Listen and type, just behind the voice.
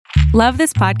Love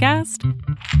this podcast?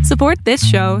 Support this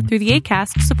show through the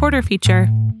Acast supporter feature.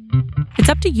 It's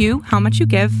up to you how much you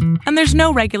give, and there's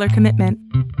no regular commitment.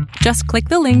 Just click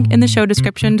the link in the show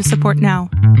description to support now.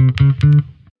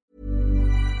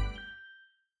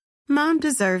 Mom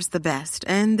deserves the best,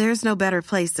 and there's no better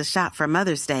place to shop for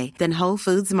Mother's Day than Whole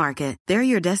Foods Market. They're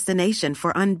your destination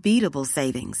for unbeatable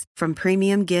savings, from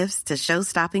premium gifts to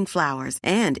show-stopping flowers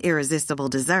and irresistible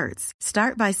desserts.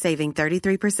 Start by saving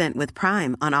 33% with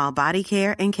Prime on all body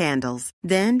care and candles.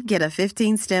 Then get a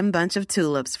 15-stem bunch of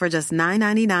tulips for just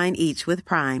 $9.99 each with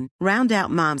Prime. Round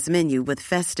out Mom's menu with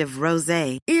festive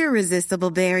rosé,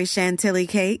 irresistible berry chantilly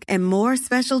cake, and more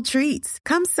special treats.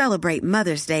 Come celebrate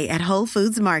Mother's Day at Whole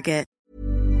Foods Market.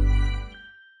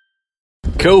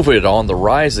 COVID on the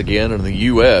rise again in the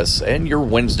U.S. and your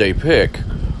Wednesday pick.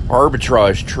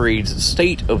 Arbitrage Trade's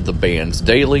State of the Bands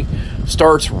Daily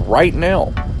starts right now.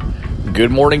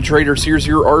 Good morning, traders. Here's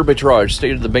your Arbitrage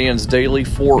State of the Bands Daily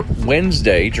for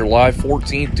Wednesday, July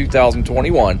 14th,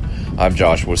 2021. I'm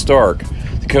Joshua Stark.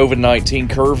 The COVID-19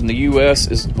 curve in the U.S.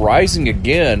 is rising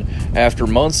again after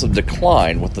months of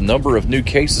decline, with the number of new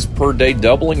cases per day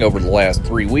doubling over the last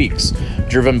 3 weeks,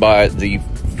 driven by the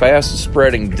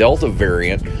fast-spreading Delta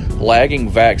variant, lagging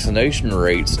vaccination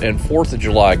rates, and 4th of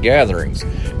July gatherings.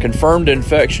 Confirmed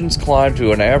infections climbed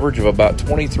to an average of about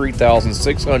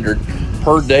 23,600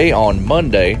 per day on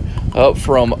Monday, up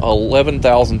from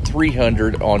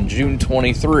 11,300 on June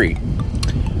 23,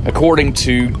 according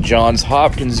to Johns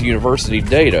Hopkins University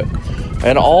data.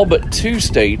 And all but 2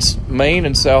 states, Maine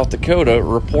and South Dakota,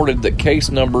 reported that case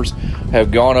numbers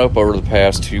have gone up over the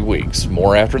past 2 weeks.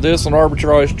 More after this on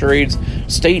Arbitrage Trade's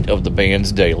State of the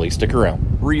Bands Daily. Stick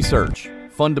around. Research,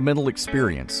 fundamental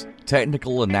experience,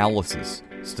 technical analysis,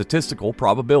 statistical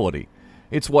probability.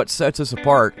 It's what sets us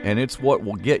apart, and it's what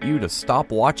will get you to stop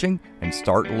watching and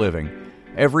start living.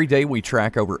 Every day we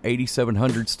track over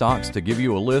 8,700 stocks to give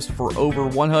you a list for over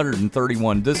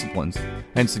 131 disciplines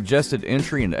and suggested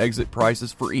entry and exit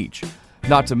prices for each,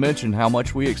 not to mention how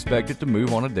much we expect it to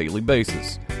move on a daily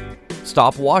basis.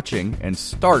 Stop watching and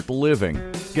start living.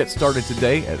 Get started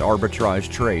today at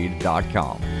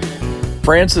arbitragetrade.com.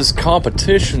 France's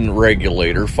competition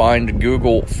regulator fined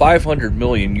Google 500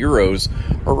 million euros,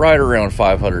 or right around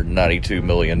 $592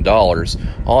 million,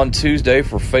 on Tuesday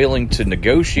for failing to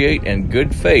negotiate in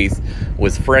good faith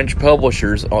with French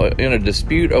publishers in a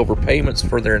dispute over payments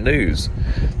for their news.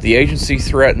 The agency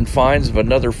threatened fines of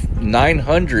another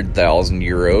 900,000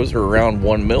 euros, or around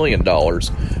 $1 million,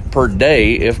 per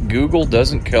day if Google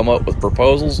doesn't come up with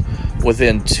proposals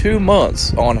within 2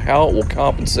 months on how it will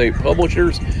compensate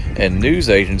publishers and news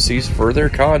agencies for their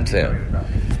content.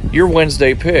 Your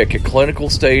Wednesday pick, a clinical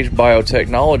stage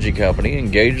biotechnology company,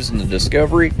 engages in the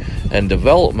discovery and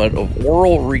development of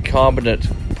oral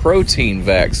recombinant protein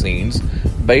vaccines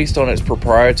based on its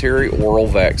proprietary oral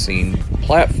vaccine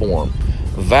platform.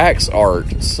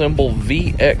 VaxArt, symbol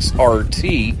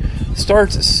VXRT,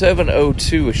 starts at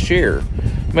 $7.02 a share.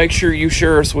 Make sure you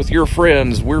share us with your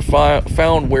friends. We're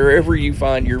found wherever you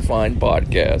find your fine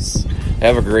podcasts.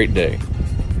 Have a great day.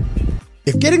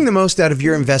 If getting the most out of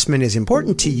your investment is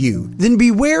important to you, then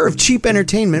beware of cheap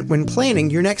entertainment when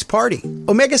planning your next party.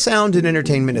 Omega Sound and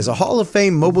Entertainment is a Hall of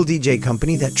Fame mobile DJ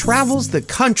company that travels the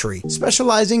country,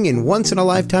 specializing in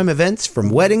once-in-a-lifetime events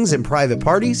from weddings and private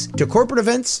parties to corporate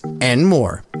events and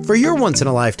more. For your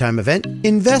once-in-a-lifetime event,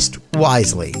 invest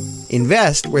wisely.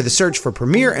 Invest where the search for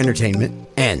premier entertainment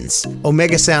ends.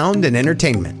 Omega Sound and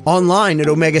Entertainment. Online at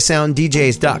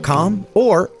OmegaSoundDJs.com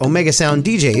or Omega Sound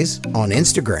DJs on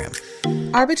Instagram.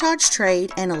 Arbitrage Trade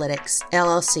Analytics,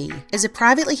 LLC, is a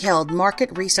privately held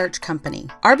market research company.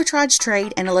 Arbitrage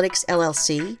Trade Analytics,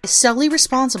 LLC, is solely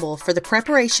responsible for the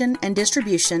preparation and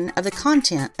distribution of the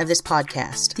content of this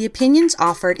podcast. The opinions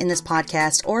offered in this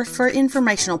podcast are for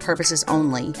informational purposes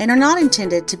only and are not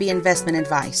intended to be investment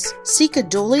advice. Seek a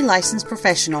duly licensed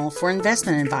professional for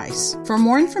investment advice. For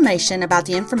more information about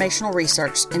the informational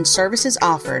research and services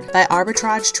offered by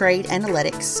Arbitrage Trade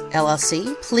Analytics,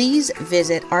 LLC, please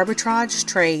visit arbitragetrade.com.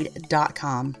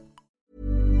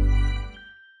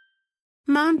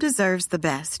 Mom deserves the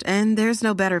best, and there's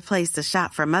no better place to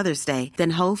shop for Mother's Day than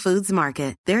Whole Foods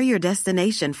Market. They're your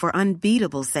destination for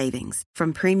unbeatable savings,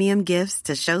 from premium gifts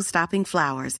to show-stopping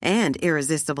flowers and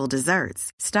irresistible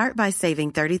desserts. Start by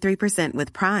saving 33%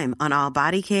 with Prime on all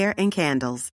body care and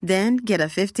candles. Then get a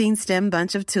 15-stem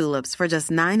bunch of tulips for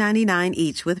just $9.99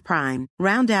 each with Prime.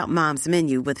 Round out Mom's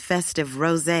menu with festive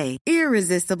rosé,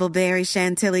 irresistible berry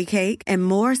chantilly cake, and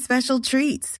more special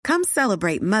treats. Come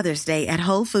celebrate Mother's Day at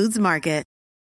Whole Foods Market.